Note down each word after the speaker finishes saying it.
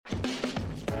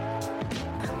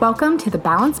Welcome to the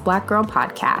Balanced Black Girl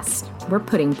podcast. We're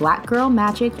putting Black girl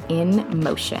magic in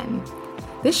motion.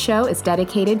 This show is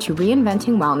dedicated to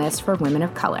reinventing wellness for women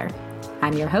of color.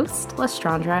 I'm your host,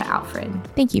 Lestraundra Alfred.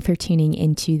 Thank you for tuning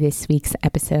into this week's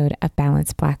episode of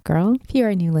Balanced Black Girl. If you're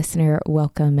a new listener,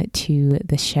 welcome to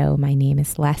the show. My name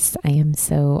is Les. I am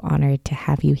so honored to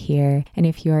have you here. And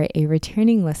if you are a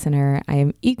returning listener, I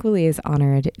am equally as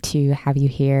honored to have you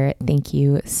here. Thank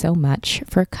you so much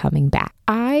for coming back.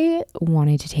 I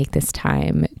wanted to take this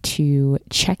time to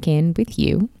check in with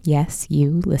you, yes,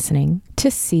 you listening,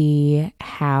 to see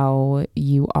how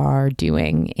you are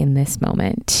doing in this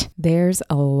moment. There's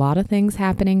a lot of things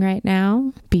happening right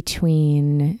now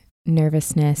between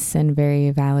nervousness and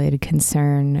very valid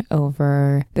concern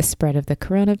over the spread of the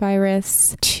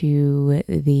coronavirus, to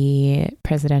the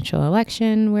presidential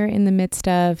election we're in the midst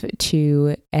of,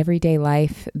 to everyday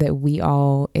life that we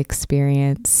all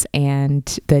experience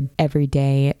and the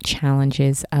everyday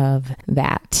challenges of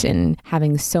that, and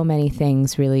having so many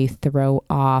things really throw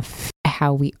off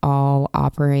how we all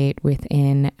operate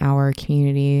within our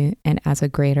community and as a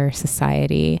greater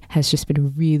society has just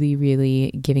been really,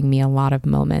 really giving me a lot of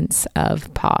moments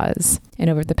of pause. And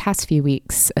over the past few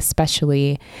weeks,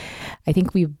 especially, I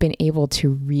think we've been able to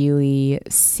really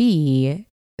see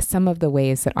some of the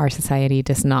ways that our society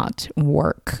does not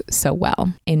work so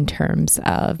well in terms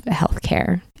of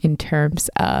healthcare, in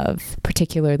terms of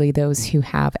particularly those who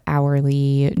have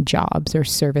hourly jobs or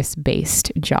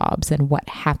service-based jobs, and what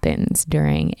happens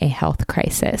during a health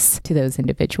crisis to those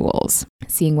individuals.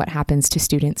 Seeing what happens to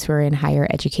students who are in higher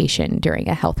education during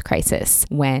a health crisis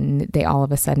when they all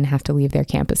of a sudden have to leave their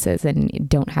campuses and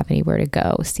don't have anywhere to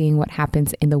go. Seeing what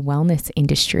happens in the wellness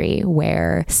industry,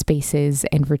 where spaces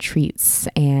and retreats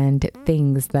and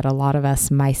things that a lot of us,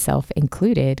 myself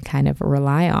included, kind of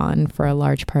rely on for a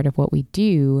large part of what we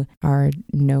do are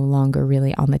no longer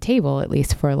really on the table, at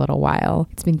least for a little while.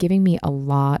 It's been giving me a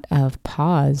lot of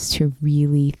pause to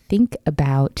really think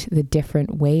about the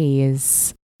different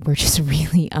ways we're just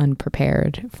really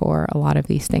unprepared for a lot of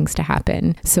these things to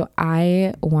happen. So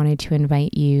I wanted to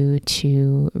invite you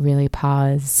to really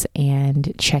pause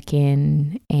and check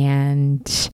in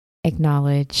and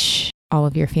acknowledge all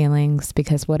of your feelings,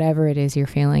 because whatever it is you're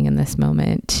feeling in this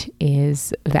moment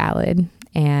is valid.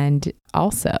 And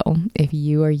also, if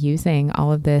you are using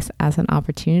all of this as an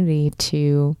opportunity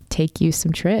to take you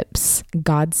some trips,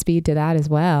 Godspeed to that as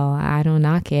well. I don't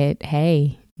knock it.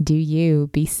 Hey, do you,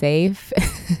 be safe,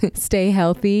 stay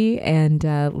healthy, and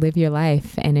live your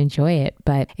life and enjoy it.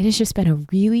 But it has just been a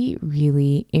really,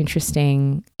 really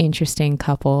interesting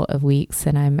couple of weeks,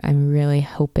 and I'm really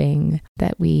hoping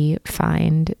that we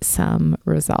find some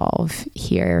resolve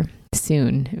here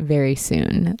soon, very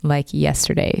soon, like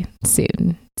yesterday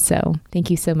soon. So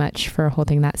thank you so much for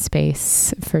holding that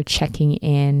space, for checking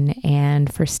in,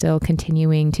 and for still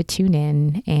continuing to tune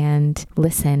in and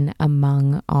listen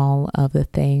among all of the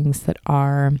things that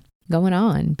are going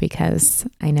on, because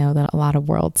I know that a lot of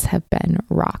worlds have been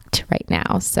rocked right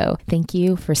now. So thank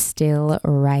you for still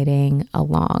riding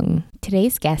along.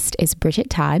 Today's guest is Bridget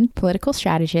Todd, political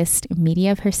strategist,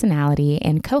 media personality,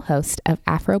 and co-host of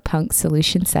Afropunk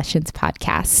Solution Sessions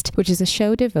podcast, which is a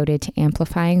show devoted to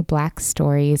amplifying Black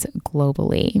stories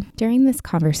globally. During this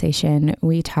conversation,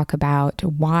 we talk about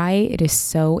why it is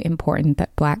so important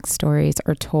that Black stories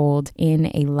are told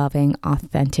in a loving,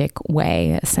 authentic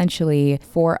way, essentially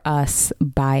for us,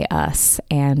 by us,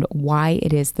 and why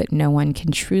it is that no one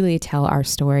can truly tell our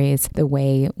stories the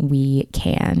way we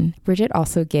can. Bridget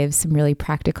also gives some really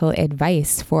practical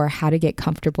advice for how to get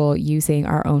comfortable using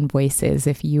our own voices.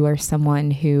 If you are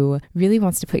someone who really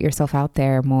wants to put yourself out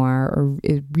there more, or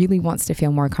really wants to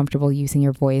feel more comfortable using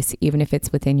your voice, even if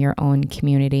it's within your own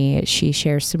community, she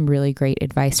shares some really great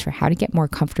advice for how to get more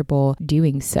comfortable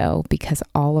doing so, because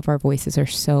all of our voices are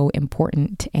so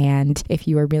important. And if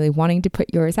you are really wanting to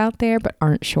put yours out there but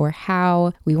aren't sure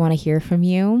how, we want to hear from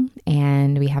you,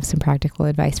 and we have some practical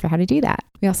advice for how to do that.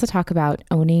 We also talk about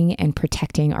owning and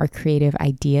protecting our creative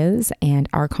ideas and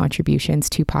our contributions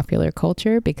to popular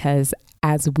culture, because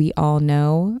as we all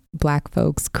know, Black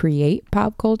folks create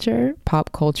pop culture.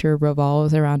 Pop culture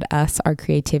revolves around us, our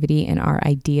creativity, and our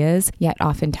ideas, yet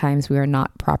oftentimes we are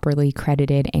not properly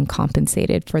credited and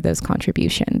compensated for those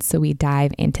contributions. So we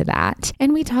dive into that.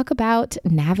 And we talk about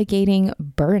navigating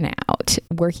burnout.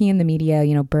 Working in the media,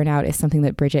 burnout is something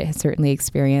that Bridget has certainly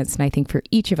experienced. And I think for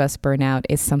each of us, burnout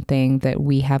is something that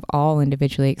we have all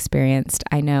individually experienced.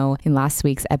 I know in last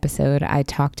week's episode, I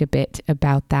talked a bit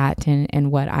about that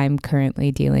and what I'm currently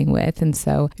currently dealing with. And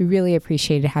so I really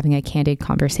appreciated having a candid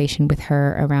conversation with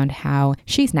her around how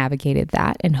she's navigated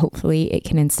that. And hopefully it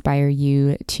can inspire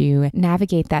you to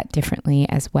navigate that differently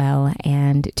as well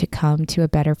and to come to a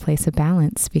better place of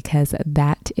balance, because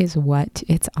that is what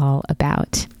it's all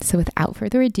about. So without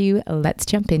further ado, let's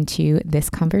jump into this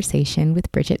conversation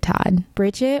with Bridget Todd.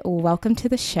 Bridget, welcome to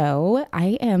the show.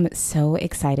 I am so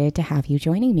excited to have you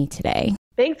joining me today.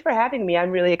 Thanks for having me.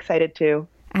 I'm really excited too.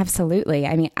 Absolutely.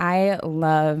 I mean, I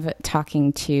love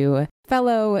talking to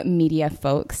fellow media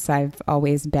folks. I've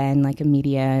always been like a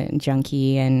media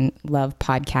junkie and love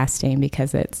podcasting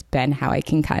because it's been how I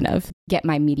can kind of get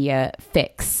my media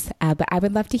fix. But I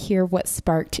would love to hear what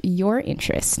sparked your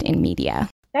interest in media.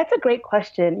 That's a great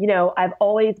question. I've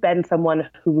always been someone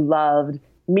who loved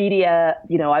media.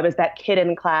 I was that kid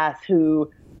in class who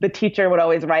the teacher would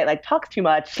always write like talks too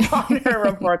much on her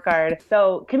report card.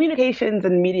 So communications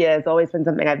and media has always been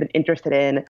something I've been interested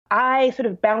in. I sort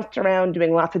of bounced around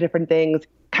doing lots of different things,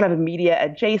 kind of media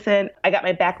adjacent. I got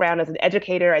my background as an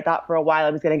educator. I thought for a while I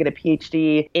was going to get a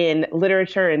PhD in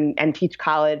literature and teach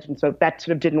college. And so that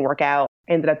sort of didn't work out.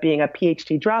 I ended up being a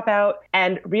PhD dropout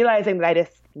and realizing that I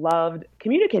just loved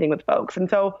communicating with folks. And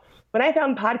so when I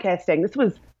found podcasting, this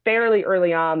was fairly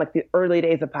early on, like the early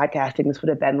days of podcasting. This would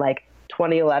have been like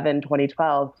 2011,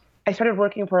 2012. I started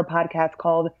working for a podcast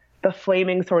called The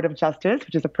Flaming Sword of Justice,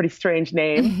 which is a pretty strange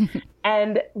name.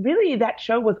 And really that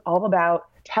show was all about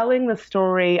telling the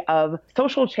story of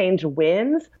social change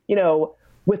wins,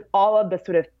 with all of the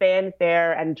sort of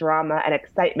fanfare and drama and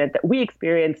excitement that we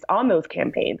experienced on those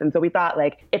campaigns. And so we thought,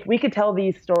 like, if we could tell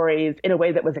these stories in a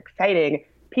way that was exciting,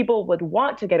 people would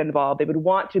want to get involved. They would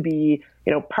want to be,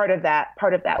 part of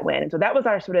that win. And so that was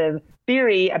our sort of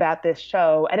theory about this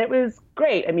show. And it was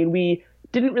great. I mean, we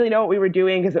didn't really know what we were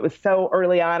doing because it was so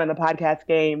early on in the podcast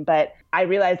game. But I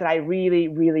realized that I really,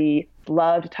 really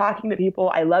loved talking to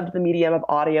people. I loved the medium of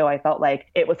audio. I felt like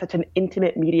it was such an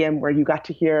intimate medium where you got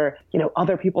to hear,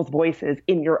 other people's voices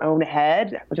in your own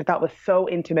head, which I thought was so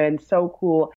intimate and so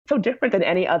cool, so different than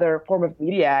any other form of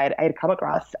media I had come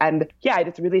across. And yeah, I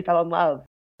just really fell in love.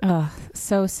 Oh,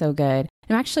 so good.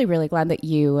 I'm actually really glad that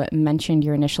you mentioned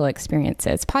your initial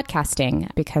experiences podcasting,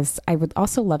 because I would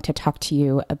also love to talk to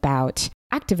you about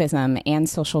activism and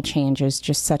social change is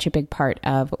just such a big part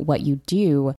of what you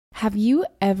do. Have you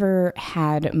ever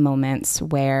had moments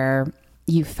where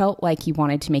you felt like you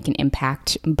wanted to make an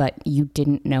impact, but you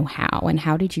didn't know how? And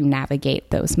how did you navigate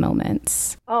those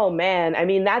moments? Oh, man. I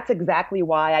mean, that's exactly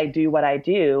why I do what I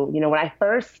do. When I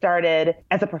first started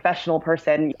as a professional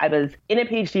person, I was in a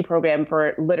PhD program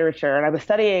for literature, and I was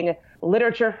studying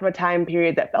literature from a time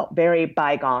period that felt very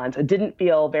bygone. So it didn't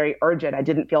feel very urgent. I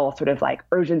didn't feel sort of like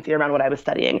urgency around what I was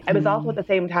studying. I was also at the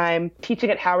same time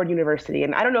teaching at Howard University.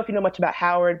 And I don't know if you know much about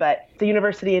Howard, but it's a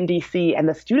university in DC, and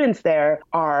the students there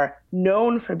are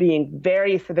known for being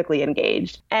very civically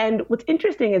engaged. And what's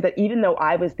interesting is that even though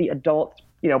I was the adult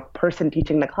person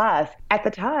teaching the class, at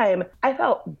the time, I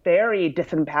felt very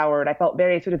disempowered. I felt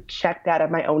very sort of checked out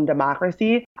of my own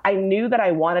democracy. I knew that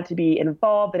I wanted to be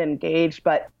involved and engaged,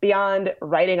 but beyond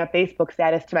writing a Facebook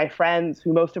status to my friends,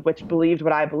 who most of which believed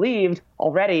what I believed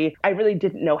already, I really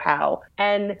didn't know how.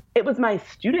 And it was my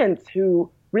students who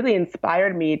really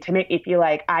inspired me to make me feel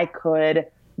like I could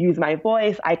use my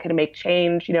voice, I could make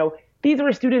change. These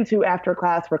were students who after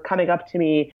class were coming up to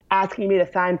me, asking me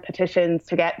to sign petitions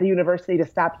to get the university to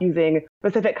stop using a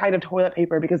specific kind of toilet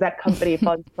paper because that company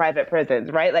funds private prisons,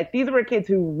 right? Like, these were kids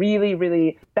who really,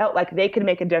 really felt like they could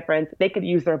make a difference, they could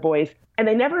use their voice. And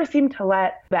they never seemed to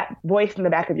let that voice in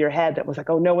the back of your head that was like,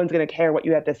 oh, no one's going to care what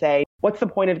you have to say. What's the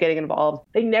point of getting involved?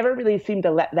 They never really seemed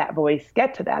to let that voice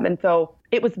get to them. And so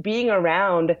it was being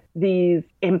around these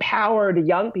empowered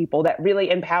young people that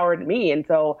really empowered me. And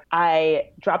so I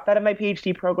dropped out of my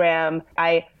PhD program.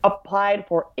 I applied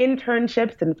for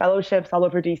internships and fellowships all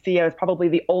over DC. I was probably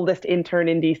the oldest intern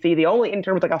in DC, the only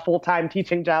intern with like a full-time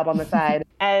teaching job on the side.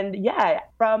 And yeah,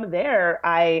 from there,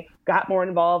 I got more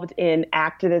involved in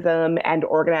activism and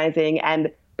organizing,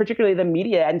 and particularly the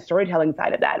media and storytelling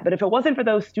side of that. But if it wasn't for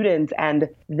those students and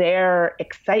their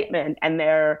excitement and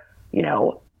their,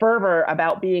 fervor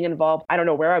about being involved, I don't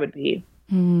know where I would be.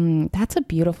 That's a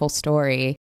beautiful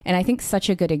story. And I think such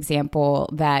a good example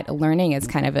that learning is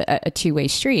kind of a two-way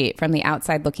street. From the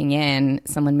outside looking in,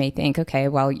 someone may think, okay,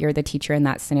 well, you're the teacher in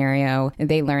that scenario, and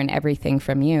they learn everything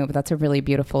from you. But that's a really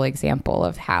beautiful example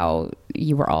of how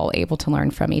you were all able to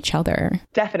learn from each other.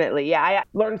 Definitely. Yeah, I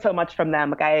learned so much from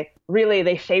them. Like,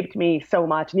 they shaped me so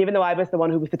much. And even though I was the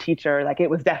one who was the teacher, like, it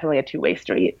was definitely a two-way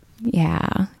street. Yeah.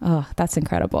 Oh, that's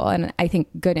incredible. And I think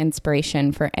good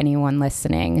inspiration for anyone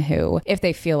listening who, if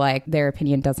they feel like their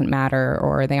opinion doesn't matter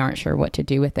or they aren't sure what to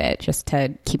do with it, just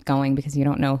to keep going because you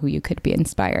don't know who you could be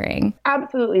inspiring.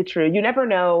 Absolutely true. You never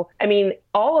know. I mean,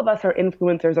 all of us are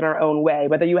influencers in our own way,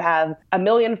 whether you have 1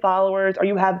 million followers or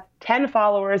you have 10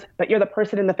 followers, but you're the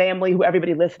person in the family who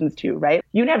everybody listens to, right?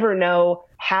 You never know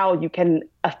how you can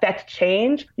affect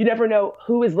change. You never know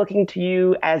who is looking to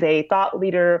you as a thought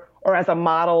leader or as a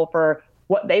model for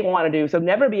what they want to do. So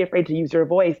never be afraid to use your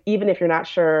voice, even if you're not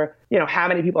sure, how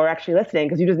many people are actually listening,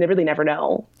 because you just really never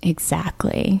know.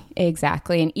 Exactly.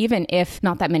 And even if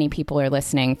not that many people are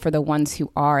listening, for the ones who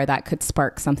are, that could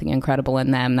spark something incredible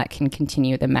in them that can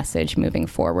continue the message moving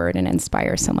forward and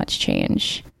inspire so much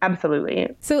change. Absolutely.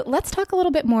 So let's talk a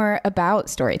little bit more about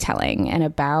storytelling and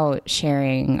about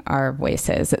sharing our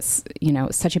voices. It's,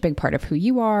 such a big part of who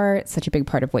you are. It's such a big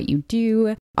part of what you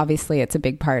do. Obviously, it's a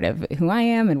big part of who I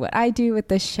am and what I do with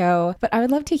this show. But I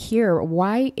would love to hear,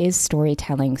 why is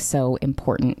storytelling so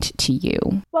important to you?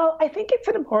 Well, I think it's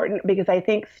important because I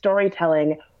think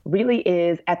storytelling really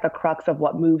is at the crux of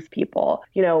what moves people.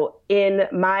 In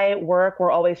my work,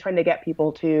 we're always trying to get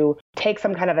people to take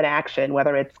some kind of an action,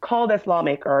 whether it's call this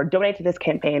lawmaker or donate to this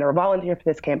campaign or volunteer for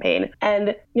this campaign.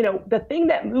 And, the thing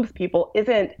that moves people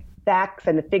isn't facts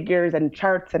and figures and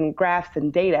charts and graphs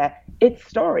and data. It's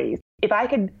stories. If I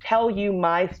could tell you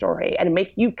my story and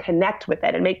make you connect with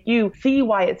it and make you see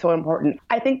why it's so important,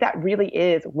 I think that really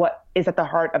is what is at the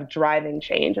heart of driving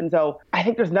change. And so I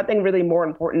think there's nothing really more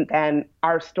important than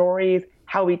our stories,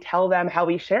 how we tell them, how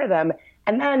we share them,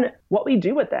 and then what we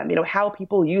do with them, how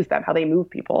people use them, how they move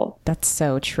people. That's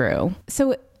so true.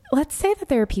 So let's say that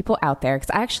there are people out there, because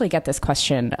I actually get this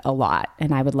question a lot,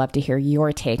 and I would love to hear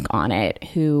your take on it,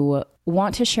 who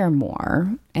want to share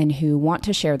more and who want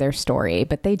to share their story,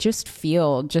 but they just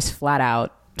feel flat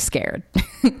out scared,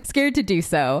 scared to do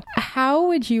so. How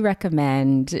would you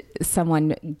recommend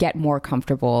someone get more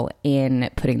comfortable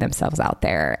in putting themselves out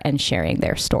there and sharing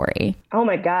their story? Oh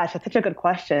my gosh, that's such a good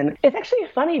question. It's actually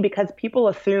funny because people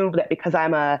assume that because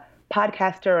I'm a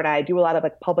podcaster and I do a lot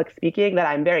of public speaking that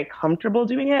I'm very comfortable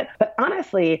doing it. But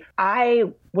honestly, I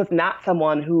was not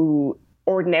someone who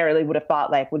ordinarily would have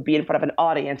thought would be in front of an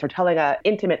audience or telling an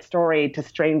intimate story to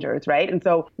strangers, right? And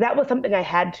so that was something I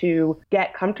had to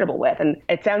get comfortable with. And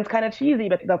it sounds kind of cheesy,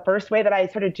 but the first way that I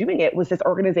started doing it was this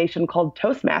organization called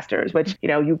Toastmasters, which,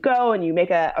 you go and you make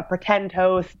a pretend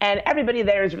toast, and everybody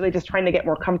there is really just trying to get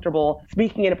more comfortable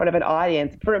speaking in front of an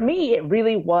audience. For me, it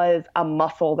really was a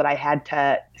muscle that I had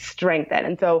to strengthen.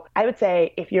 And so I would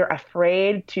say if you're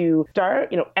afraid to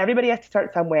start, everybody has to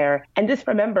start somewhere. And just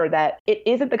remember that it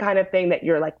isn't the kind of thing that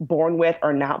you're born with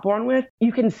or not born with.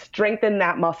 You can strengthen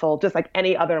that muscle just like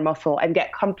any other muscle and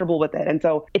get comfortable with it. And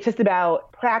so it's just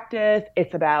about practice.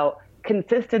 It's about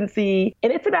consistency.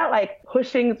 And it's about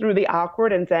pushing through the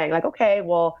awkward and saying okay,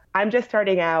 well, I'm just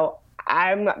starting out.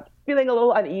 I'm feeling a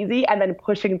little uneasy, and then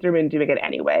pushing through and doing it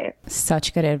anyway.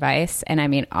 Such good advice. And I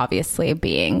mean, obviously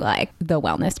being the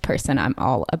wellness person, I'm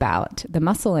all about the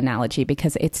muscle analogy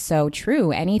because it's so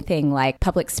true. Anything like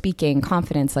public speaking,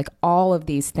 confidence, all of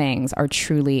these things are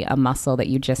truly a muscle that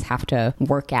you just have to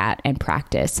work at and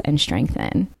practice and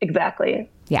strengthen. Exactly.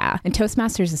 Yeah. And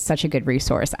Toastmasters is such a good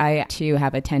resource. I too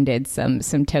have attended some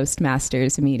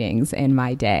Toastmasters meetings in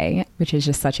my day, which is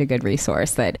just such a good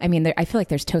resource that, I feel like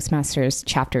there's Toastmasters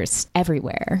chapters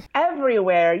everywhere.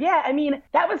 Everywhere. Yeah.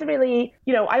 That was really,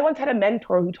 I once had a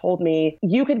mentor who told me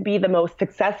you could be the most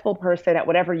successful person at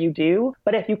whatever you do,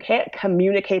 but if you can't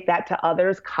communicate that to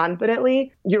others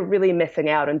confidently, you're really missing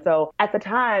out. And so at the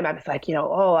time I was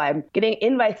I'm getting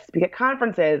invites to speak at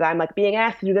conferences. I'm being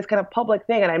asked to do this kind of public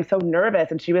thing, and I'm so nervous.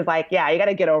 And she was like, yeah, you got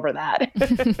to get over that.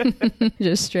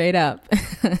 Just straight up.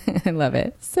 I love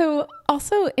it. So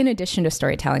also, in addition to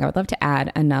storytelling, I would love to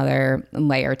add another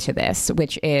layer to this,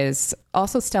 which is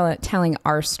also still telling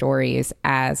our stories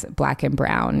as Black and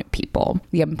Brown people,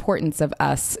 the importance of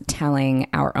us telling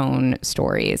our own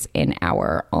stories in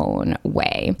our own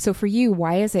way. So for you,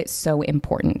 why is it so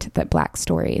important that Black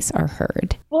stories are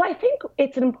heard? Well, I think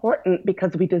it's important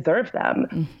because we deserve them.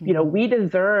 Mm-hmm. We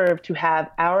deserve to have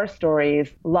our stories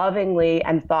lovingly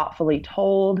and thoughtfully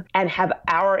told and have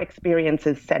our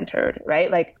experiences centered,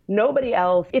 right? Nobody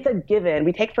else, it's a given.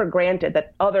 We take for granted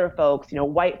that other folks,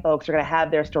 white folks are going to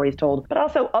have their stories told, but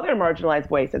also other marginalized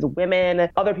voices, women,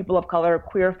 other people of color,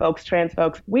 queer folks, trans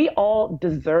folks. We all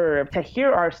deserve to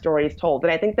hear our stories told.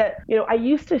 And I think that, I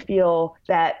used to feel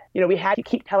that, we had to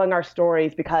keep telling our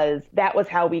stories because that was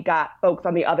how we got folks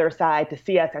on the other side to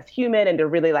see us as human and to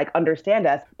really understand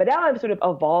us. But now I've sort of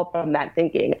evolved from that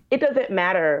thinking. It doesn't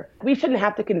matter. We shouldn't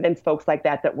have to convince folks like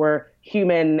that we're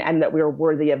human and that we're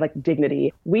worthy of like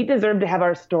dignity. We deserve to have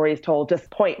our stories told, just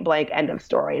point blank, end of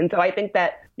story. And so I think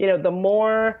that, the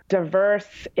more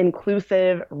diverse,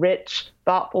 inclusive, rich,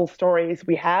 thoughtful stories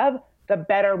we have, the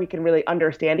better we can really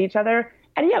understand each other.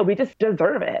 And yeah, we just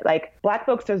deserve it. Like Black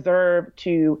folks deserve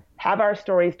to have our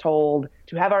stories told,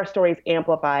 to have our stories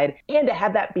amplified, and to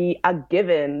have that be a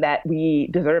given that we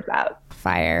deserve that.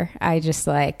 Fire. I just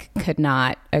could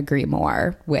not agree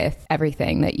more with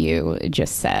everything that you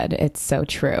just said. It's so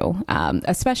true.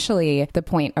 Especially the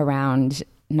point around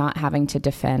not having to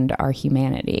defend our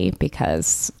humanity,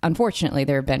 because unfortunately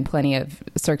there have been plenty of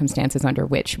circumstances under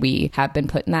which we have been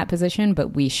put in that position,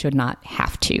 but we should not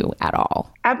have to at all.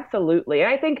 Absolutely.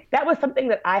 And I think that was something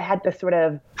that I had to sort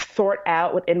of sort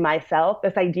out within myself,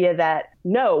 this idea that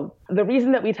no, the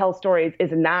reason that we tell stories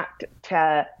is not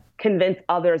to convince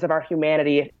others of our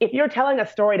humanity. If you're telling a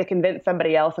story to convince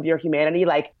somebody else of your humanity,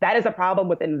 that is a problem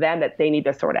within them that they need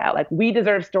to sort out. We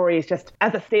deserve stories just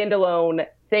as a standalone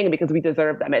thing because we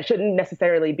deserve them. It shouldn't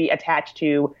necessarily be attached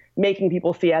to making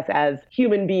people see us as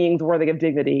human beings worthy of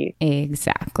dignity.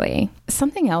 Exactly.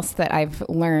 Something else that I've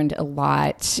learned a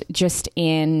lot just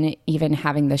in even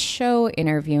having the show,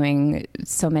 interviewing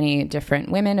so many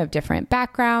different women of different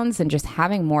backgrounds and just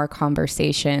having more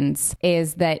conversations,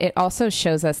 is that it also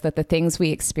shows us that the things we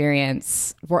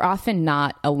experience, we're often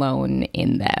not alone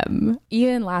in them.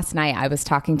 Even last night, I was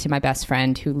talking to my best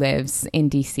friend who lives in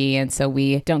DC, and so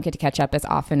we don't get to catch up as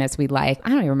often as we'd like. I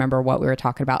don't even remember what we were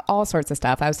talking about, all sorts of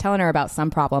stuff. I was telling her about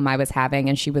some problem I was having,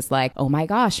 and she was like, oh my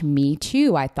gosh, me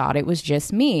too. I thought it was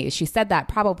just me. She said that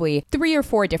probably 3 or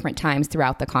 4 different times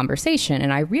throughout the conversation.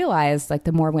 And I realized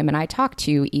the more women I talk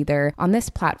to, either on this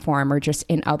platform or just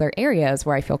in other areas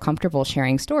where I feel comfortable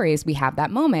sharing stories, we have that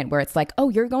moment where it's like, oh,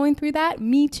 you're going through that?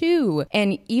 Me too.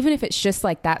 And even if it's just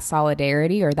that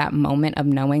solidarity or that moment of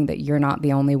knowing that you're not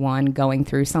the only one going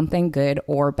through something, good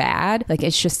or bad,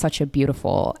 it's just such a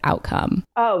beautiful outcome.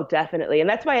 Oh, definitely. And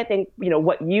that's why I think,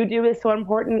 what you do is so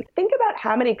important. Think about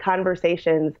how many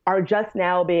conversations are just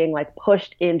now being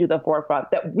pushed into the forefront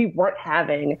that we weren't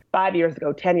having 5 years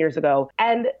ago, 10 years ago.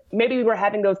 And maybe we were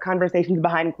having those conversations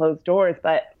behind closed doors,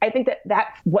 but I think that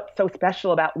that's what's so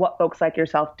special about what folks like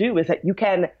yourself do, is that you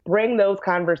can bring those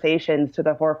conversations to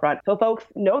the forefront so folks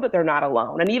know that they're not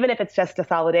alone. And even if it's just a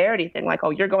solidarity thing,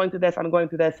 oh, you're going through this, I'm going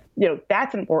through this,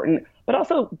 that's important. But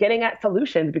also getting at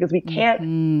solutions, because we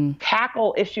can't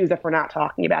tackle issues if we're not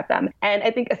talking about them. And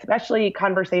I think especially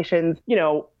conversations,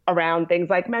 around things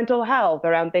like mental health,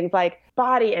 around things like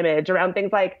body image, around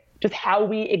things like just how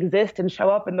we exist and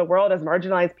show up in the world as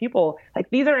marginalized people.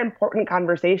 These are important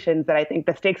conversations that I think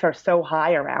the stakes are so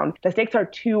high around. The stakes are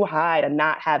too high to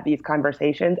not have these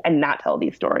conversations and not tell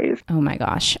these stories. Oh my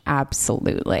gosh,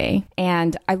 absolutely.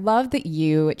 And I love that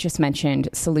you just mentioned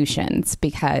solutions,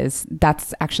 because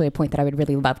that's actually a point that I would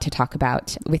really love to talk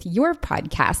about with your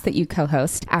podcast that you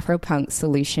co-host, Afropunk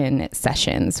Solution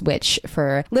Sessions, which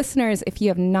for listeners, if you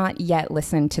have not yet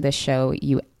listened to the show,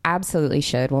 you absolutely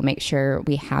should. We'll make sure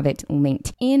we have it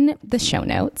linked in the show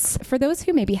notes. For those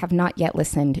who maybe have not yet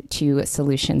listened to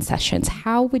Solution Sessions,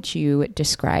 how would you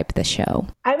describe the show?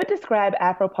 I would describe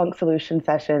Afropunk Solution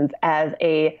Sessions as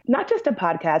not just a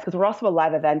podcast, because we're also a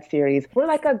live event series. We're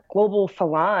like a global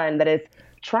salon that is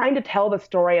trying to tell the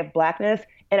story of Blackness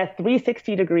in a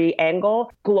 360-degree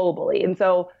angle globally. And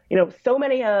so, so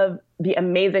many of the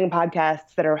amazing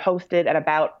podcasts that are hosted at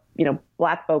about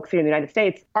Black folks here in the United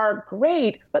States are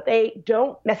great, but they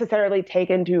don't necessarily take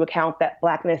into account that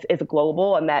Blackness is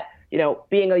global, and that,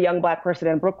 being a young Black person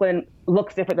in Brooklyn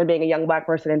looks different than being a young Black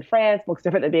person in France, looks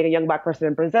different than being a young Black person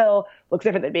in Brazil, looks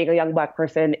different than being a young Black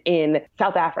person in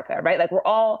South Africa, right?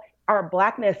 Our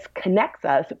Blackness connects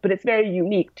us, but it's very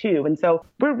unique too. And so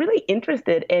we're really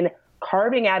interested in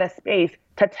carving out a space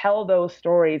to tell those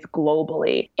stories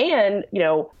globally. And,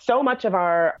 so much of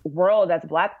our world as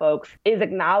Black folks is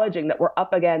acknowledging that we're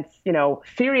up against,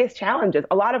 serious challenges,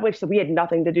 a lot of which we had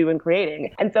nothing to do in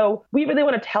creating. And so we really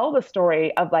want to tell the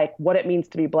story of what it means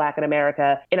to be Black in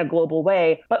America in a global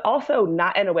way, but also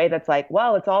not in a way that's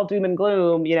well, it's all doom and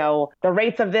gloom, the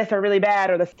rates of this are really bad,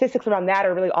 or the statistics around that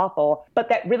are really awful, but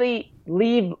that really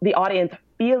leave the audience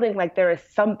feeling like there is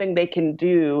something they can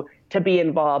do to be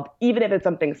involved, even if it's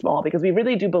something small, because we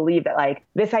really do believe that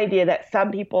this idea that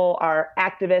some people are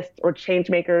activists or change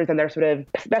makers and they're sort of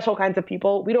special kinds of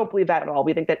people, we don't believe that at all.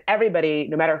 We think that everybody,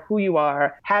 no matter who you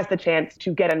are, has the chance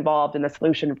to get involved in the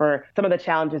solution for some of the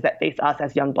challenges that face us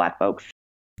as young Black folks.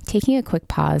 taking a quick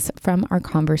pause from our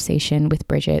conversation with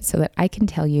Bridget so that I can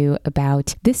tell you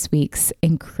about this week's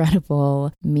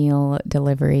incredible meal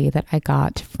delivery that I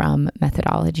got from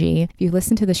Methodology. If you've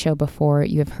listened to the show before,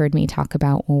 you have heard me talk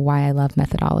about why I love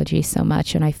Methodology so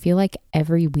much. And I feel like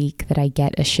every week that I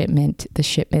get a shipment, the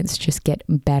shipments just get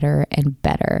better and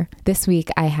better. This week,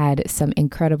 I had some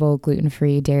incredible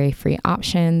gluten-free, dairy-free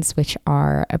options, which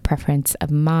are a preference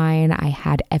of mine. I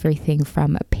had everything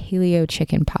from a paleo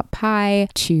chicken pot pie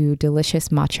to delicious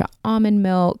matcha almond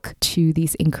milk to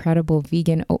these incredible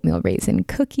vegan oatmeal raisin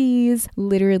cookies.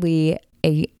 Literally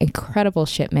an incredible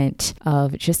shipment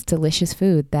of just delicious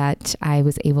food that I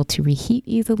was able to reheat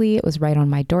easily. It was right on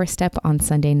my doorstep on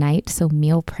Sunday night, so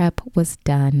meal prep was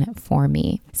done for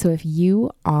me. So if you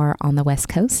are on the West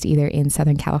Coast, either in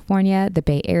Southern California, the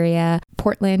Bay Area,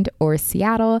 Portland, or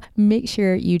Seattle, make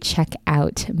sure you check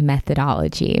out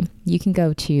Methodology. You can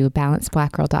go to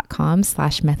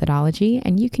balancedblackgirl.com/methodology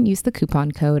and you can use the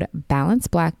coupon code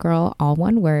balancedblackgirl, all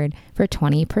one word, for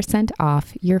 20%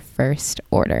 off your first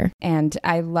order. And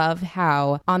I love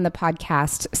how on the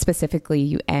podcast specifically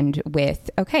you end with,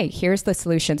 okay, here's the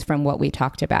solutions from what we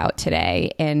talked about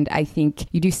today. And I think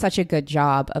you do such a good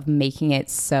job of making it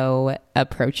so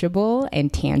approachable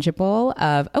and tangible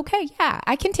of, okay, yeah,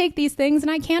 I can take these things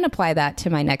and I can apply that to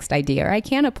my next idea, or I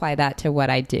can apply that to what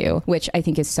I do, which I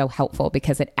think is so helpful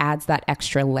because it adds that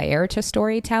extra layer to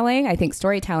storytelling. I think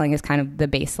storytelling is kind of the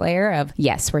base layer of,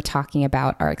 yes, we're talking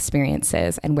about our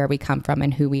experiences and where we come from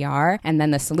and who we are. And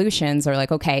then the solutions are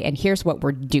like, okay, and here's what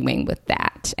we're doing with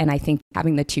that. And I think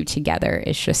having the two together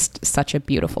is just such a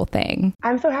beautiful thing.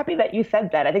 I'm so happy that you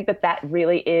said that. I think that that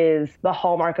really is the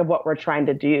hallmark of what we're trying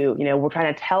to do. You know, we're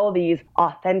trying to tell these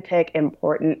authentic,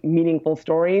 important, meaningful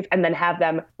stories and then have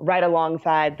them right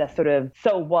alongside the sort of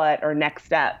so what or next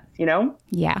steps, you know?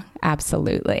 Yeah,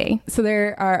 absolutely. So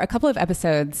there are a couple of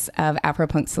episodes of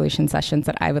Afropunk Solution Sessions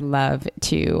that I would love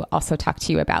to also talk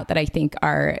to you about that I think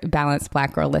our Balanced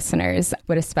Black Girl listeners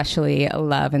would especially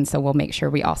love. And so we'll make sure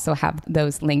we also have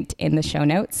those linked in the show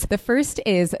notes. The first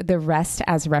is the Rest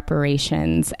as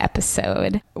Reparations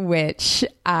episode, which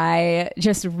I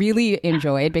just really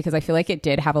enjoyed because I feel like it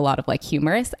did have a lot of like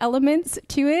humorous elements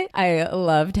to it. I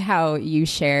loved how you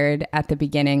shared at the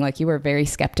beginning, like you were very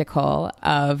skeptical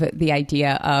of the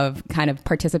idea of kind of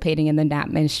participating in the NAP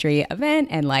ministry event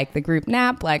and like the group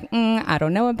NAP, like, I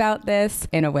don't know about this,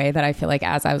 in a way that I feel like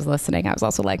as I was listening, I was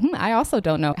also like, I also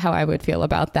don't know how I would feel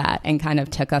about that, and kind of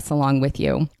took us along with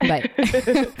you, but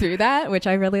through that, which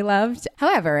I really loved.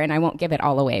 However, and I won't give it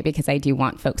all away because I do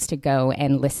want folks to go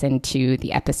and listen to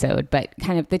the episode, but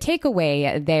kind of the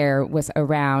takeaway there was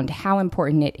around how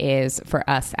important it is for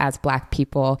us as Black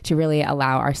people to really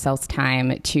allow ourselves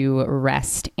time to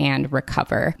rest and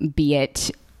recover, be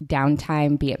it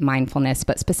downtime, be it mindfulness,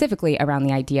 but specifically around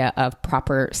the idea of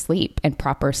proper sleep and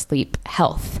proper sleep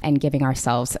health and giving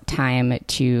ourselves time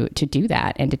to do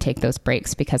that and to take those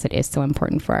breaks because it is so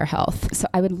important for our health. So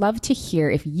I would love to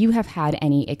hear if you have had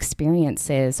any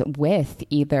experiences with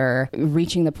either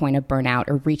reaching the point of burnout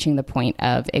or reaching the point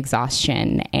of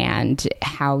exhaustion and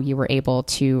how you were able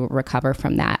to recover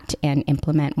from that and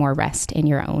implement more rest in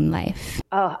your own life.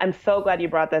 Oh, I'm so glad you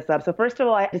brought this up. So first of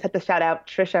all, I just have to shout out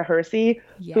Trisha Hersey,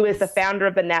 who is the founder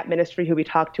of the NAP Ministry, who we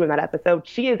talked to in that episode.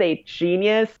 She is a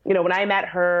genius. You know, when I met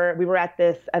her, we were at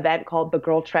this event called the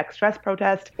Girl Trek Stress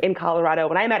Protest in Colorado.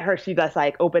 When I met her, she just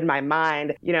like opened my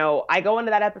mind. You know, I go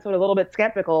into that episode a little bit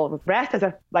skeptical. Rest as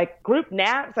a like group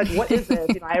naps, like what is this?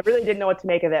 You know, I really didn't know what to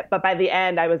make of it. But by the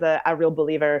end, I was a real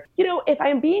believer. You know, if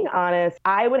I'm being honest,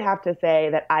 I would have to say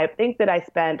that I think that I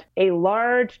spent a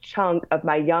large chunk of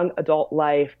my young adult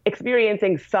life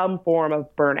experiencing some form of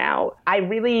burnout. I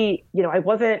really, you know, I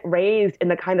wasn't raised in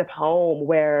the kind of home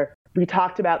where we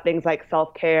talked about things like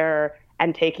self-care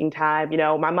and taking time. You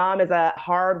know, my mom is a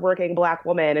hardworking Black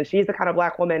woman, and she's the kind of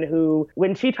Black woman who,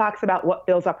 when she talks about what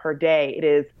fills up her day, it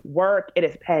is work, it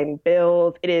is paying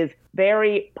bills, it is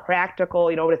very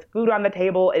practical. You know, it is food on the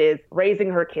table, it is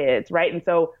raising her kids, right? And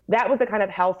so that was the kind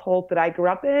of household that I grew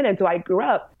up in. And so I grew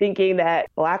up thinking that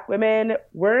Black women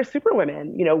were super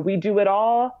women. You know, we do it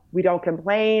all. We don't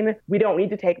complain. We don't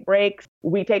need to take breaks.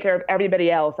 We take care of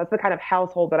everybody else. That's the kind of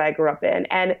household that I grew up in.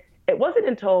 And it wasn't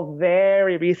until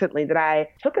very recently that I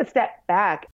took a step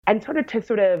back and started to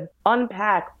sort of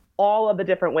unpack all of the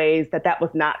different ways that that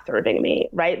was not serving me,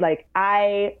 right? Like,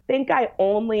 I think I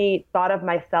only thought of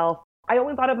myself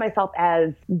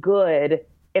as good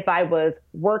if I was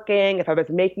working, if I was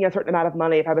making a certain amount of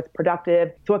money, if I was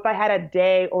productive. So if I had a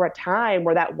day or a time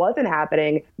where that wasn't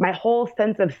happening, my whole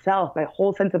sense of self, my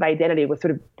whole sense of identity was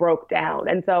sort of broke down.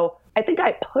 And so I think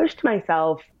I pushed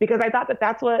myself because I thought that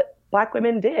that's what Black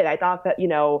women did. I thought that,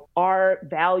 our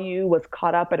value was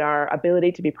caught up in our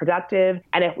ability to be productive.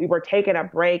 And if we were taking a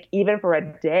break, even for a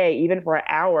day, even for an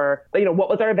hour, what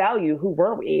was our value? Who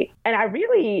were we? And I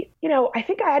really, I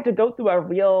think I had to go through a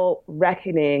real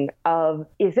reckoning of,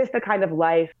 is this the kind of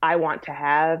life I want to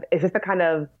have? Is this the kind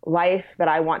of life that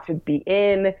I want to be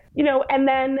in? And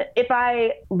then if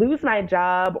I lose my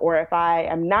job or if I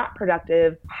am not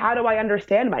productive, how do I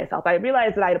understand myself? I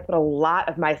realized that I had put a lot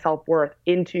of my self-worth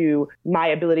into my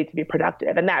ability to be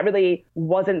productive. And that really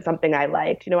wasn't something I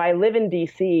liked. I live in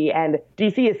DC, and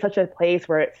DC is such a place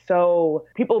where it's so,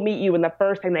 people meet you and the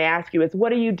first thing they ask you is, what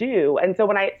do you do? And so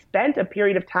when I spent a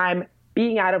period of time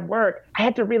being out of work, I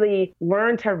had to really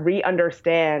learn to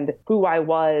re-understand who I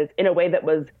was in a way that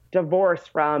was divorced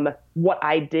from what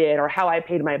I did or how I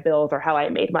paid my bills or how I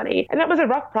made money. And that was a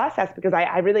rough process because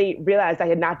I really realized I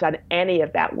had not done any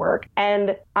of that work.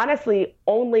 And honestly,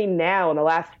 only now in the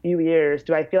last few years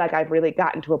do I feel like I've really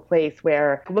gotten to a place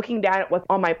where looking down at what's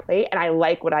on my plate and I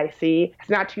like what I see. It's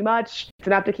not too much. It's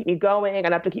enough to keep me going,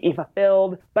 enough to keep me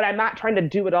fulfilled. But I'm not trying to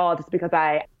do it all just because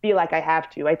I feel like I have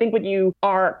to. I think when you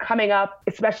are coming up,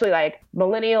 especially like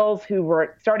millennials who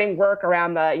were starting work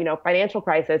around the, financial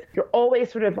crisis, you're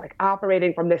always sort of like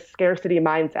operating from this scarcity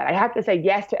mindset. I have to say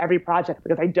yes to every project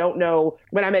because I don't know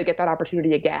when I'm going to get that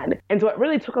opportunity again. And so it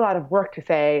really took a lot of work to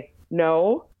say,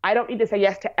 no, I don't need to say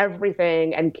yes to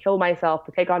everything and kill myself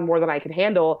to take on more than I can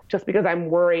handle just because I'm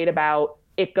worried about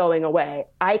it going away.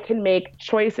 I can make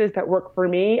choices that work for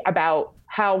me about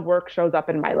how work shows up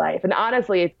in my life. And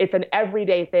honestly, it's an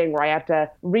everyday thing where I have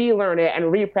to relearn it and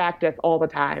repractice all the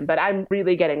time, but I'm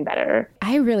really getting better.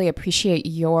 I really appreciate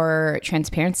your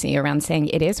transparency around saying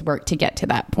it is work to get to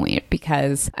that point,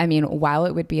 because while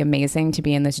it would be amazing to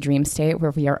be in this dream state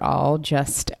where we are all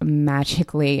just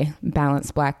magically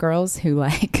balanced Black girls who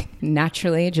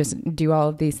naturally just do all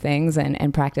of these things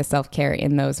and practice self-care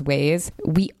in those ways,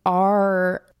 we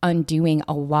are undoing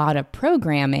a lot of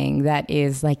programming that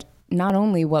is not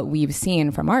only what we've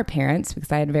seen from our parents,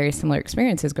 because I had very similar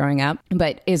experiences growing up,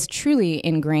 but is truly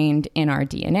ingrained in our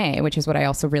DNA, which is what I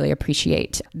also really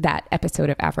appreciate that episode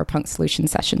of Afropunk Solution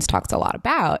Sessions talks a lot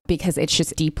about, because it's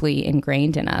just deeply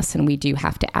ingrained in us. And we do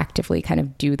have to actively kind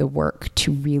of do the work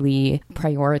to really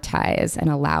prioritize and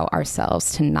allow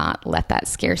ourselves to not let that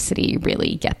scarcity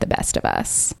really get the best of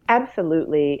us.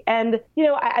 Absolutely. And,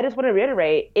 I just want to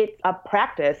reiterate, it's a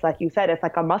practice. Like you said, it's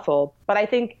like a muscle. But I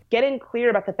think getting clear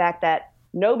about the fact that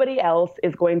nobody else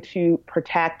is going to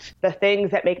protect the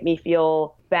things that make me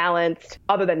feel balanced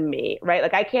other than me,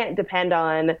 right? I can't depend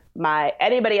on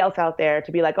anybody else out there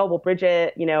to be like, oh, well,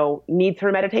 Bridget, needs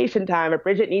her meditation time, or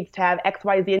Bridget needs to have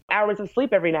XYZ hours of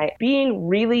sleep every night. Being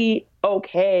really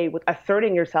okay with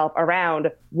asserting yourself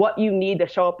around what you need to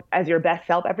show up as your best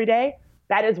self every day,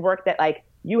 that is work that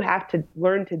you have to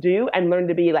learn to do and learn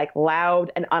to be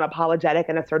loud and unapologetic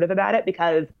and assertive about it,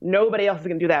 because nobody else is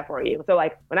going to do that for you. So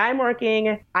when I'm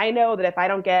working, I know that if I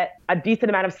don't get a decent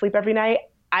amount of sleep every night,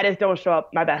 I just don't show up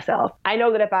my best self. I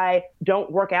know that if I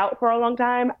don't work out for a long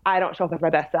time, I don't show up as my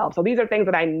best self. So these are things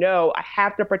that I know I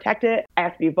have to protect it. I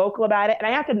have to be vocal about it, and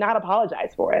I have to not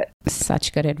apologize for it.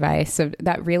 Such good advice. So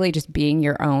that really just being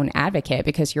your own advocate,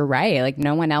 because you're right.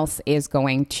 No one else is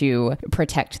going to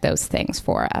protect those things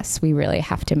for us. We really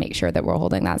have to make sure that we're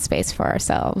holding that space for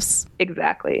ourselves.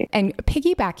 Exactly. And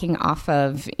piggybacking off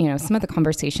of, some of the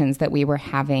conversations that we were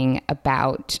having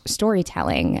about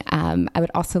storytelling, I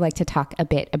would also like to talk a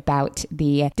bit about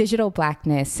the Digital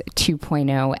Blackness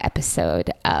 2.0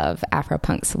 episode of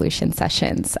Afropunk Solution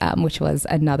Sessions, which was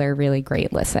another really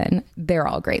great listen. They're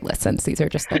all great listens. These are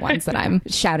just the ones that I'm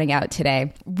shouting out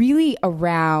today. Really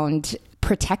around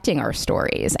protecting our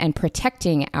stories and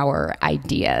protecting our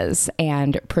ideas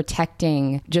and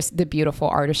protecting just the beautiful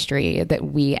artistry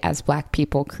that we as Black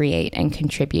people create and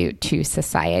contribute to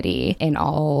society in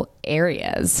all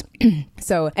areas.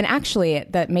 And actually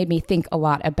that made me think a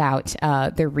lot about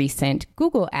the recent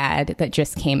Google ad that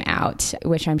just came out,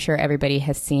 which I'm sure everybody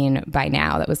has seen by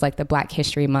now. That was the Black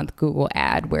History Month Google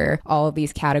ad, where all of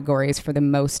these categories for the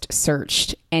most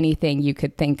searched anything you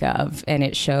could think of, and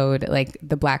it showed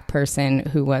the Black person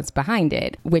who was behind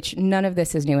it, which none of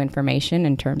this is new information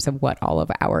in terms of what all of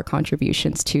our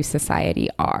contributions to society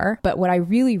are. But what I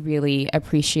really, really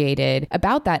appreciated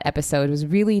about that episode was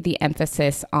really the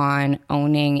emphasis on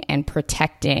owning and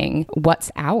protecting what's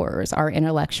ours, our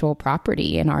intellectual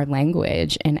property and our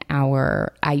language and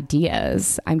our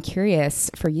ideas. I'm curious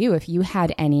for you if you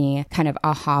had any kind of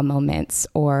aha moments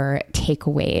or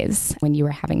takeaways when you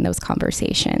were having those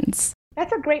conversations.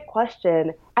 That's a great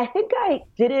question. I think I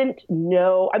didn't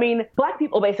know. Black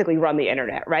people basically run the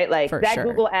internet, right? For that sure.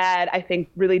 Google ad, I think,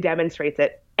 really demonstrates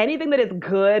it. anything that is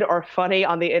good or funny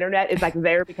on the internet is like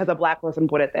there because a Black person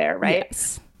put it there, right?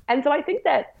 Yes. And so I think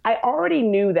that I already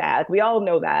knew that. We all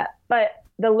know that. But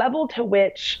the level to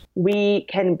which we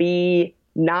can be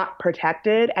not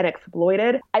protected and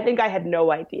exploited, I think I had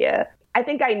no idea. I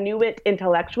think I knew it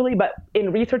intellectually, but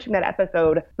in researching that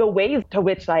episode, the ways to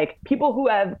which like people who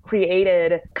have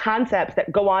created concepts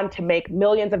that go on to make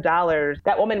millions of dollars,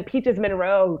 that woman Peaches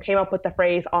Monroe who came up with the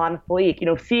phrase on fleek,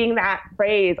 seeing that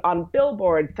phrase on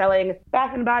billboards, selling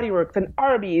Bath and Body Works and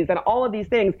Arby's and all of these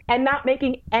things and not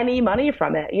making any money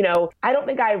from it. I don't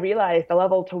think I realized the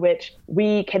level to which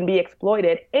we can be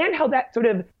exploited and how that sort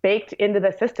of baked into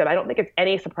the system. I don't think it's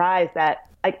any surprise that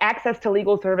like access to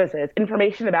legal services,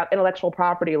 information about intellectual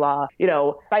property law,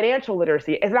 financial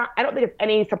literacy. I don't think it's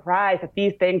any surprise that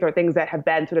these things are things that have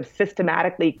been sort of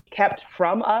systematically kept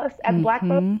from us as Black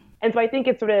folks. And so I think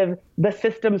it's sort of the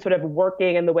system sort of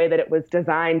working in the way that it was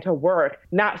designed to work,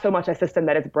 not so much a system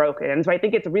that is broken. And so I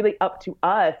think it's really up to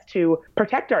us to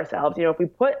protect ourselves. If we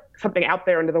put something out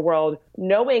there into the world,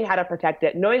 knowing how to protect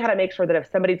it, knowing how to make sure that if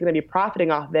somebody's going to be profiting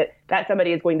off of it, that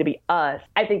somebody is going to be us,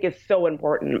 I think is so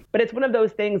important. But it's one of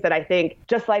those things that I think,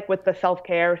 just like with the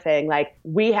self-care thing, like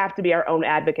we have to be our own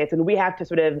advocates and we have to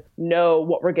sort of know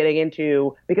what we're getting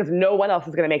into because no one else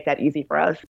is going to make that easy for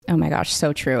us. Oh my gosh,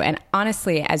 so true. And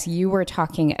honestly, as you were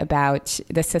talking about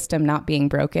the system not being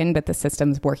broken, but the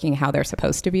system's working how they're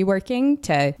supposed to be working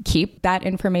to keep that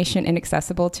information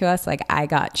inaccessible to us, like I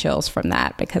got chills from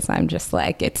that because I'm just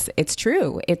like, it's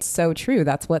true. It's so true.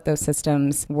 That's what those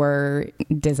systems were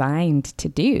designed to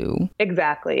do.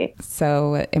 Exactly.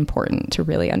 So important to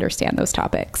really understand those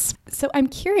topics. So I'm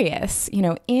curious,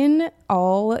 in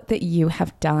all that you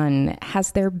have done,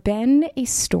 has there been a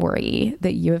story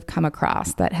that you have come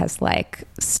across that has like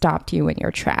stopped you in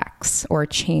your tracks or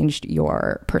changed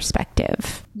your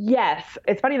perspective? Yes.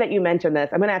 It's funny that you mentioned this.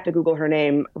 I'm going to have to Google her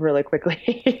name really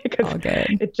quickly because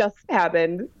it just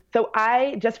happened. So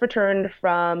I just returned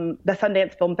from the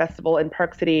Sundance Film Festival in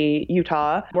Park City,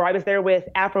 Utah, where I was there with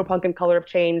Afropunk and Color of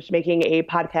Change, making a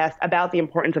podcast about the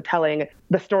importance of telling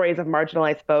the stories of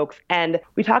marginalized folks. And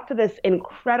we talked to this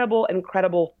incredible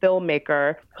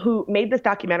filmmaker who made this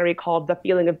documentary called The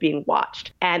Feeling of Being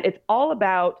Watched. And it's all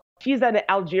about, she's an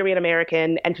Algerian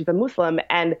American and she's a Muslim,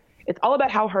 and it's all about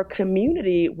how her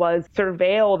community was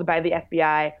surveilled by the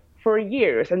FBI for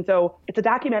years. And so it's a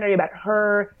documentary about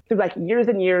her through like years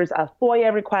and years of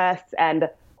FOIA requests and,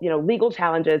 legal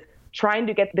challenges, trying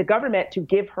to get the government to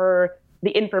give her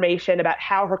the information about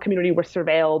how her community was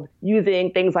surveilled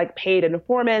using things like paid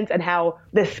informants, and how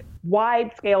this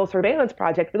wide-scale surveillance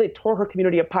project really tore her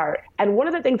community apart. And one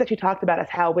of the things that she talked about is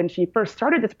how when she first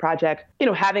started this project,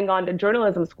 having gone to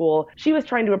journalism school, she was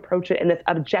trying to approach it in this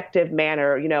objective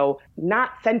manner,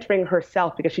 not centering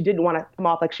herself because she didn't want to come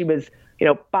off like she was,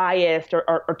 biased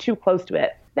or too close to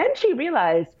it. Then she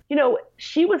realized,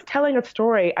 she was telling a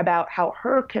story about how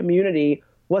her community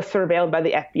was surveilled by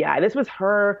the FBI. This was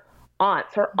her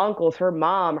aunts, her uncles, her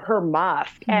mom, her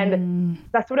mosque. And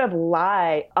that sort of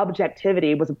lie,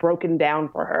 objectivity, was broken down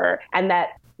for her. And that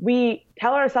we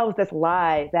tell ourselves this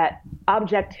lie that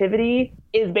objectivity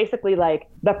is basically like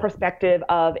the perspective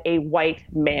of a white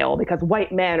male, because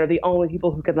white men are the only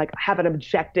people who can like have an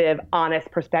objective,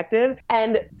 honest perspective.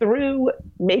 And through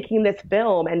making this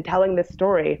film and telling this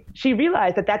story, she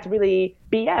realized that that's really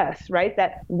BS, right?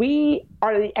 That we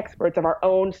are the experts of our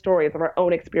own stories, of our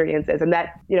own experiences. And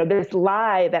that, this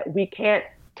lie that we can't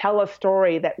tell a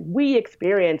story that we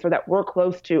experience or that we're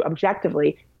close to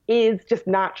objectively is just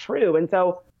not true. And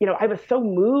so, I was so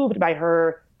moved by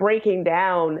her breaking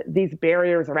down these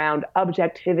barriers around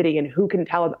objectivity and who can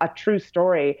tell a true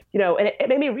story, and it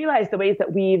made me realize the ways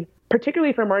that we've,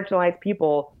 particularly for marginalized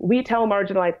people, we tell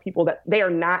marginalized people that they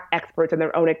are not experts in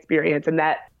their own experience, and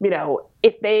that,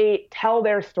 if they tell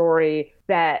their story,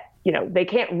 that, they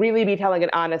can't really be telling it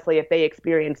honestly if they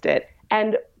experienced it.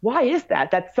 And why is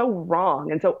that? That's so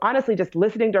wrong. And so honestly, just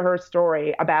listening to her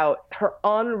story about her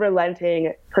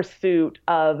unrelenting pursuit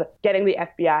of getting the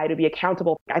FBI to be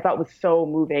accountable, I thought was so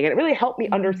moving. And it really helped me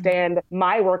understand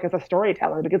my work as a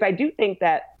storyteller, because I do think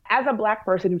that as a Black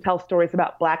person who tells stories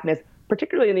about Blackness,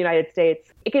 particularly in the United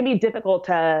States, it can be difficult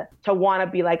to want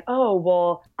to be like, oh,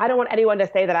 well, I don't want anyone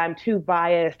to say that I'm too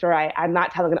biased or I'm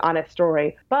not telling an honest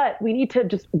story. But we need to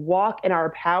just walk in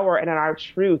our power and in our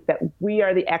truth that we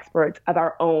are the experts of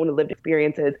our own lived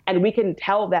experiences. And we can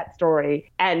tell that story.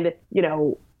 And,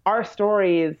 our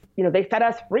stories, they set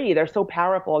us free. They're so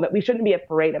powerful that we shouldn't be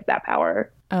afraid of that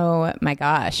power. Oh my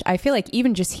gosh. I feel like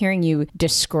even just hearing you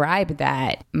describe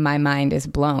that, my mind is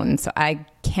blown. So I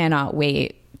cannot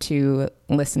wait to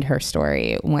listen to her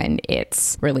story when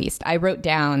it's released. I wrote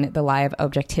down the lie of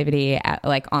objectivity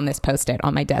on this Post-it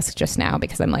on my desk just now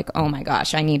because I'm like, oh my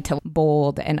gosh, I need to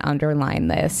bold and underline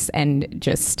this and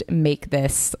just make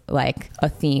this like a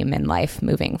theme in life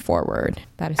moving forward.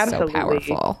 That is Absolutely. So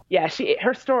powerful. Yeah,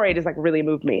 her story just like really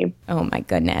moved me. Oh my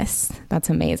goodness. That's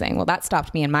amazing. Well, that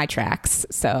stopped me in my tracks.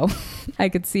 So I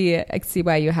could see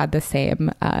why you had the same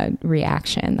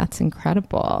reaction. That's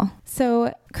incredible.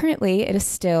 So currently it is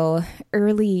still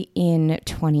early in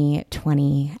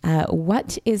 2020.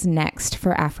 What is next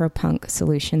for Afropunk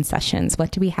Solution Sessions?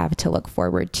 What do we have to look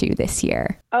forward to this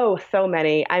year? Oh, so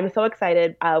many. I'm so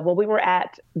excited. We were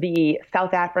at the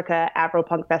South Africa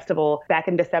Afropunk Festival back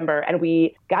in December, and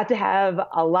we got to have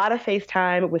a lot of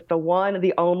FaceTime with the one,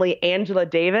 the only Angela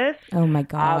Davis. Oh my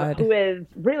God. Who is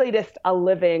really just a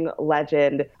living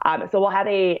legend. So we'll have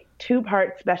a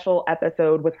 2-part special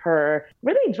episode with her,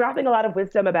 really dropping a lot of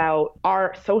wisdom about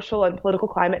our social and political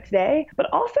climate today. But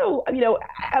also,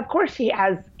 of course, she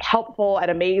has helpful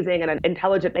and amazing and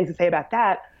intelligent things to say about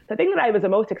that. The thing that I was the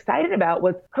most excited about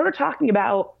was her talking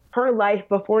about her life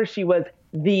before she was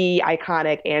the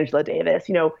iconic Angela Davis.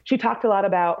 She talked a lot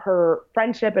about her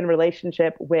friendship and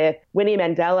relationship with Winnie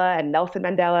Mandela and Nelson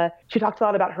Mandela. She talked a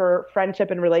lot about her friendship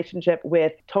and relationship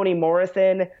with Toni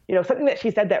Morrison. Something that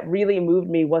she said that really moved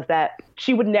me was that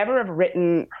she would never have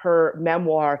written her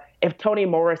memoir if Toni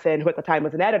Morrison, who at the time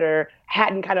was an editor,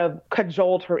 hadn't kind of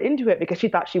cajoled her into it because she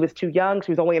thought she was too young.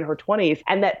 She was only in her 20s.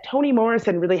 And that Toni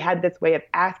Morrison really had this way of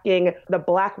asking the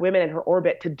Black women in her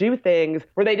orbit to do things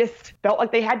where they just felt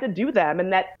like they had to do them.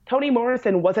 And that Toni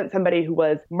Morrison wasn't somebody who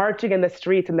was marching in the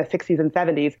streets in the 60s and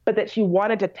 70s, but that she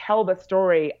wanted to tell the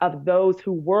story of those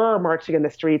who were marching in the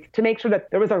streets to make sure that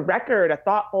there was a record, a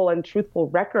thoughtful and truthful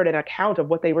record and account of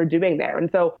what they were doing there.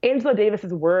 And so Angela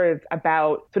Davis's words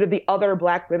about sort of the other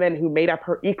Black women who made up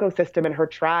her ecosystem and her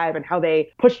tribe and how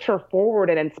they pushed her forward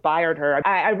and inspired her,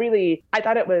 I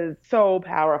thought it was so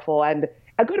powerful and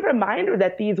a good reminder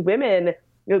that these women,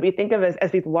 we think of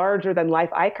as these larger than life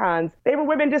icons, they were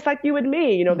women just like you and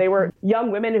me. They were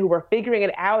young women who were figuring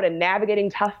it out and navigating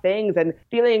tough things and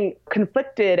feeling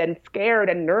conflicted and scared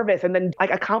and nervous and then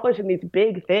like accomplishing these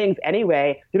big things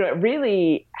anyway. It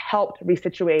really helped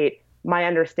resituate my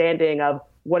understanding of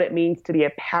what it means to be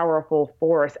a powerful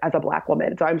force as a Black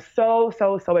woman. So I'm so,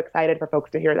 so, so excited for folks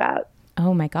to hear that.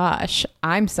 Oh my gosh.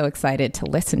 I'm so excited to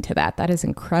listen to that. That is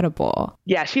incredible.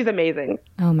 Yeah, she's amazing.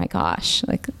 Oh my gosh.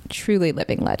 Like truly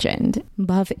living legend.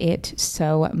 Love it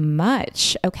so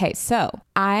much. Okay. So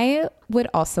I would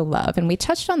also love, and we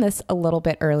touched on this a little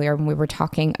bit earlier when we were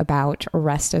talking about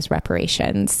arrest as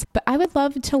reparations, but I would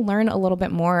love to learn a little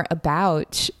bit more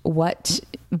about what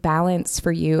balance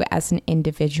for you as an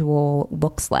individual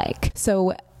looks like.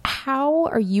 So how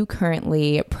are you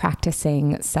currently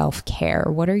practicing self-care?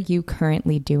 What are you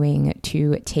currently doing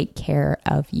to take care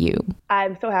of you?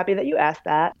 I'm so happy that you asked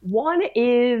that. One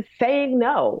is saying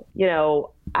no.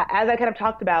 As I kind of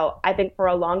talked about, I think for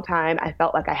a long time, I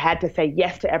felt like I had to say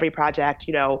yes to every project,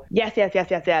 yes, yes, yes,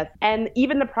 yes, yes. And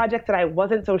even the projects that I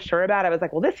wasn't so sure about, I was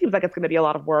like, well, this seems like it's going to be a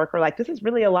lot of work, or like, this is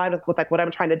really aligned with like what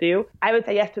I'm trying to do. I would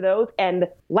say yes to those and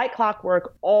like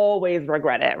clockwork, always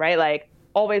regret it, right? Like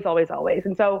always, always, always.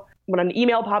 And so when an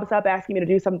email pops up asking me to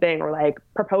do something or like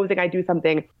proposing I do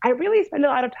something, I really spend a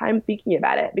lot of time thinking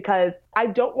about it because I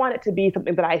don't want it to be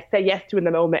something that I say yes to in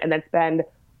the moment and then spend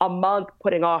a month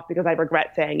putting off because I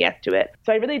regret saying yes to it.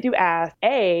 So I really do ask,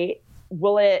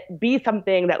 will it be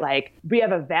something that like we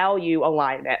have a value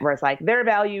alignment where it's like their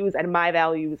values and my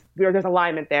values, there's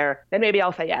alignment there, then maybe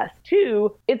I'll say yes.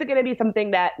 2, is it going to be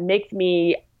something that makes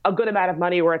me a good amount of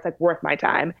money where it's like worth my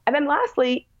time? And then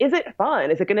lastly, is it fun?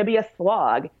 Is it going to be a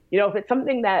slog? If it's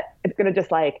something that it's going to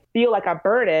just like feel like a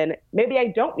burden, maybe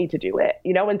I don't need to do it,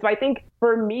 And so I think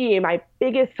for me, my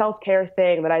biggest self-care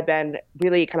thing that I've been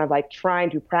really kind of like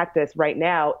trying to practice right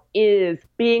now is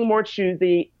being more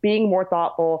choosy, being more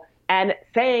thoughtful, and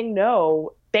saying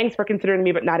no, thanks for considering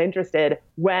me, but not interested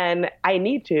when I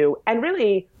need to. And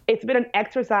really, it's been an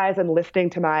exercise in listening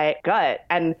to my gut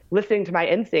and listening to my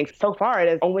instincts. So far, it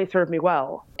has only served me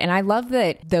well. And I love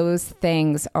that those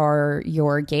things are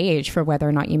your gauge for whether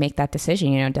or not you make that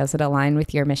decision. Does it align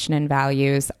with your mission and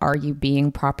values? Are you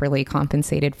being properly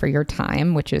compensated for your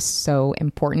time, which is so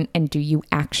important? And do you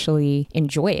actually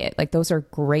enjoy it? Like those are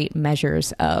great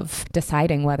measures of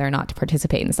deciding whether or not to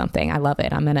participate in something. I love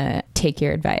it. I'm going to take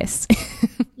your advice.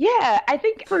 Yeah, I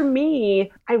think for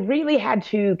me, I really had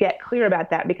to get clear about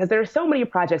that because there are so many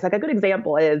projects. Like a good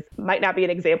example might not be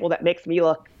an example that makes me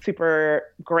look super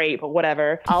great, but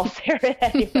whatever. I'll share it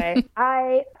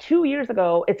anyway. 2 years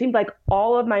ago, it seemed like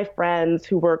all of my friends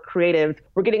who were creatives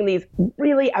were getting these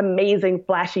really amazing,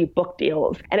 flashy book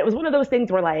deals. And it was one of those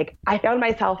things where like, I found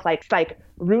myself like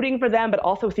rooting for them, but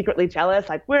also secretly jealous.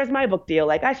 Like, where's my book deal?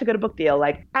 Like, I should get a book deal.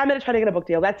 Like, I'm going to try to get a book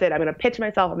deal. That's it. I'm going to pitch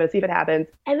myself. I'm going to see if it happens.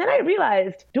 And then I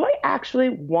realized, do I actually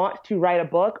want to write a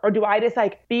book, or do I just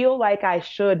like feel like I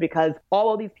should because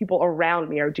all of these people around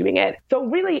me are doing it? So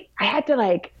really, I had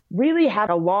to really have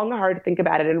a long, hard think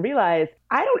about it and realize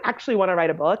I don't actually want to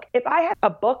write a book. If I had a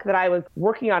book that I was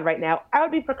working on right now, I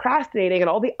would be procrastinating, and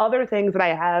all the other things that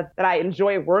I have that I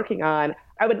enjoy working on,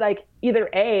 I would either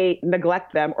A,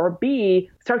 neglect them, or B,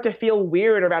 start to feel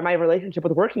weird about my relationship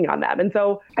with working on them. And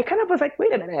so I kind of was like,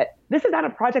 wait a minute, this is not a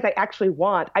project I actually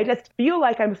want. I just feel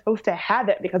like I'm supposed to have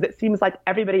it because it seems like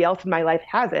everybody else in my life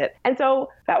has it. And so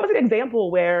that was an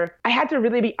example where I had to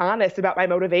really be honest about my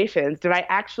motivations. Did I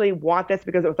actually want this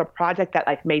because it was a project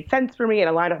that made sense for me and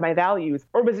aligned with my values?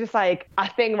 Or was it just a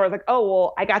thing where I was like, oh,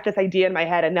 well, I got this idea in my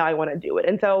head and now I want to do it.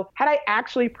 And so had I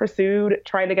actually pursued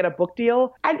trying to get a book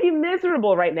deal, I'd be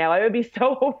miserable right now. I would be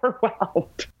so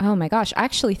overwhelmed. Oh my gosh.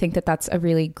 I actually think that that's a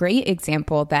really great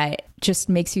example that just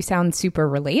makes you sound super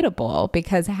relatable,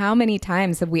 because how many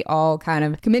times have we all kind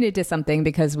of committed to something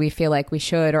because we feel like we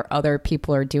should or other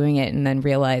people are doing it and then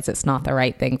realize it's not the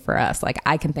right thing for us? Like,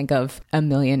 I can think of a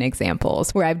million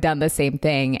examples where I've done the same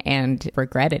thing and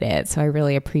regretted it. So I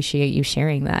really appreciate you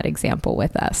sharing that example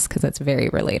with us because it's very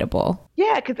relatable.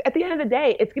 Yeah, because at the end of the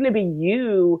day, it's going to be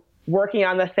you working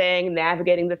on the thing,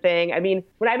 navigating the thing. I mean,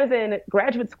 when I was in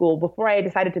graduate school, before I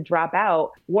decided to drop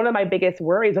out, one of my biggest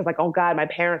worries was oh God, my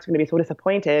parents are going to be so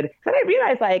disappointed. Then I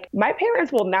realized my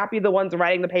parents will not be the ones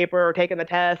writing the paper or taking the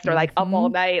test or up all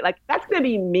night. That's going to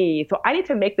be me. So I need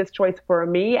to make this choice for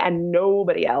me and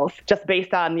nobody else, just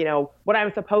based on, what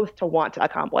I'm supposed to want to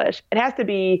accomplish. It has to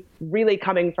be really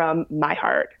coming from my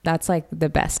heart. That's the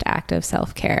best act of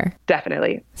self-care.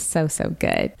 Definitely. So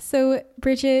good. So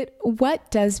Bridget, what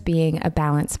does being a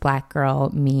balanced Black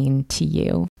girl mean to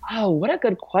you? Oh, what a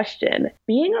good question.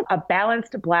 Being a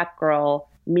balanced Black girl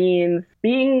means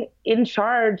being in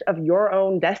charge of your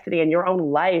own destiny and your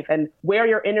own life and where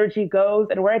your energy goes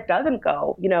and where it doesn't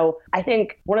go. I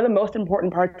think one of the most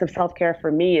important parts of self-care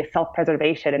for me is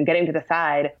self-preservation and getting to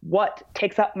decide what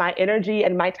takes up my energy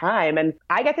and my time. And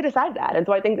I get to decide that. And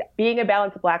so I think that being a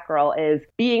balanced Black girl is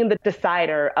being the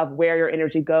decider of where your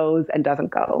energy goes and doesn't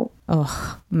go.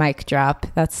 Oh, mic drop.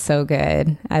 That's so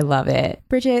good. I love it.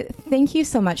 Bridget, thank you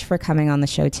so much for coming on the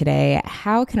show today.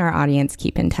 How can our audience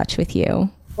keep in touch with you?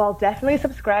 Well, definitely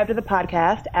subscribe to the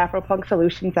podcast, Afropunk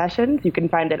Solution Sessions. You can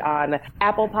find it on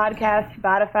Apple Podcasts,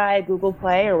 Spotify, Google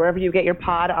Play, or wherever you get your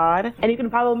pod on. And you can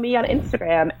follow me on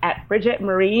Instagram at Bridget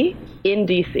Marie in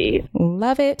DC.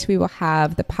 Love it. We will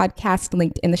have the podcast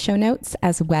linked in the show notes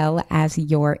as well as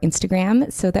your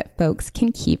Instagram so that folks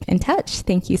can keep in touch.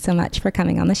 Thank you so much for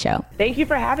coming on the show. Thank you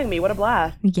for having me. What a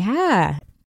blast. Yeah.